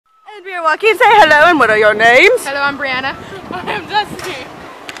And we are walking. Say hello, and what are your names? Hello, I'm Breanna. I'm Destiny.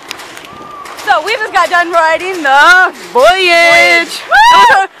 So we just got done riding the Voyage.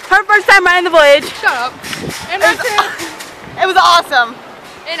 That was her first time riding the Voyage. Shut up. And It was awesome.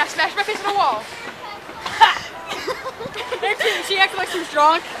 And I smashed my face on the wall. She acted like she was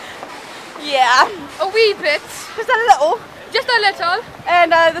drunk. Yeah. A wee bit. Just a little. Just a little.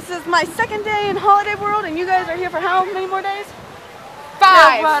 And this is my second day in Holiday World, and you guys are here for how many more days?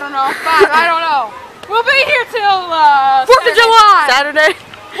 5. No, I don't know. 5. I don't know. We'll be here till 4th of July. Saturday.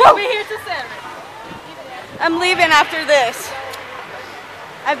 We'll be here till Saturday. I'm leaving after this.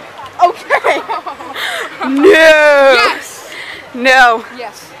 Okay. No. Yes. No.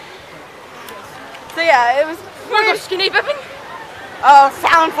 Yes. So yeah, it was. Wanna go skinny bipping? Oh,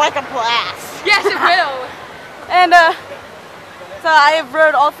 sounds like a blast. Yes, it will. And so I have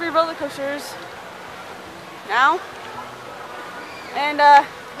rode all 3 roller coasters now. And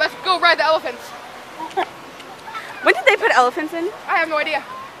Let's go ride the elephants. when did they put elephants in? I have no idea.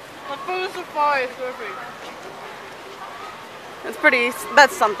 The food safari is perfect. It's pretty.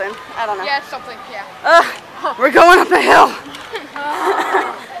 That's something. I don't know. Yeah, it's something. Yeah. We're going up a hill.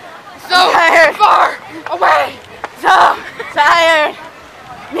 So tired. far away. So tired.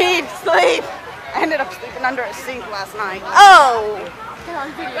 Need sleep. I ended up sleeping under a sink last night. Oh.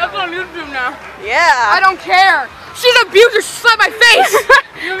 That's on YouTube now. Yeah. I don't care. She's an abuser. She slapped my face.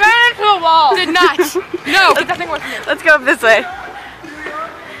 You ran into a wall. Did not. No. Get that thing away from me. Let's go up this way.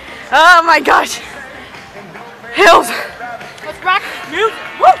 Oh my gosh. Hills. Let's rock music.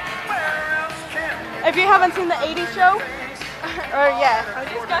 Woo. If you haven't seen the 80s show, or yeah, I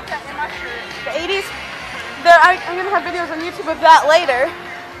just got that in my shirt. the 80s, I'm going to have videos on YouTube of that later.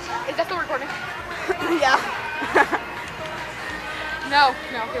 Is that still recording? Yeah. No,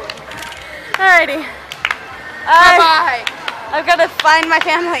 get with me. Alrighty. Bye-bye. I've got to find my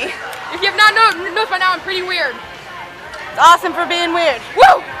family. If you have not noticed by now, I'm pretty weird. It's awesome for being weird.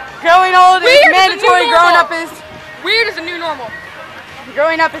 Woo! Growing old is Weird is the mandatory. new Growing normal. up is Weird is the new normal.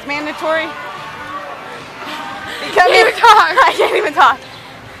 mandatory. Can't even talk. I can't even talk.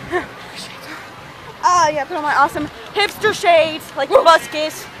 Oh yeah, put on my awesome hipster shades like the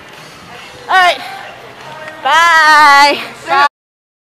buskies. All right. Bye.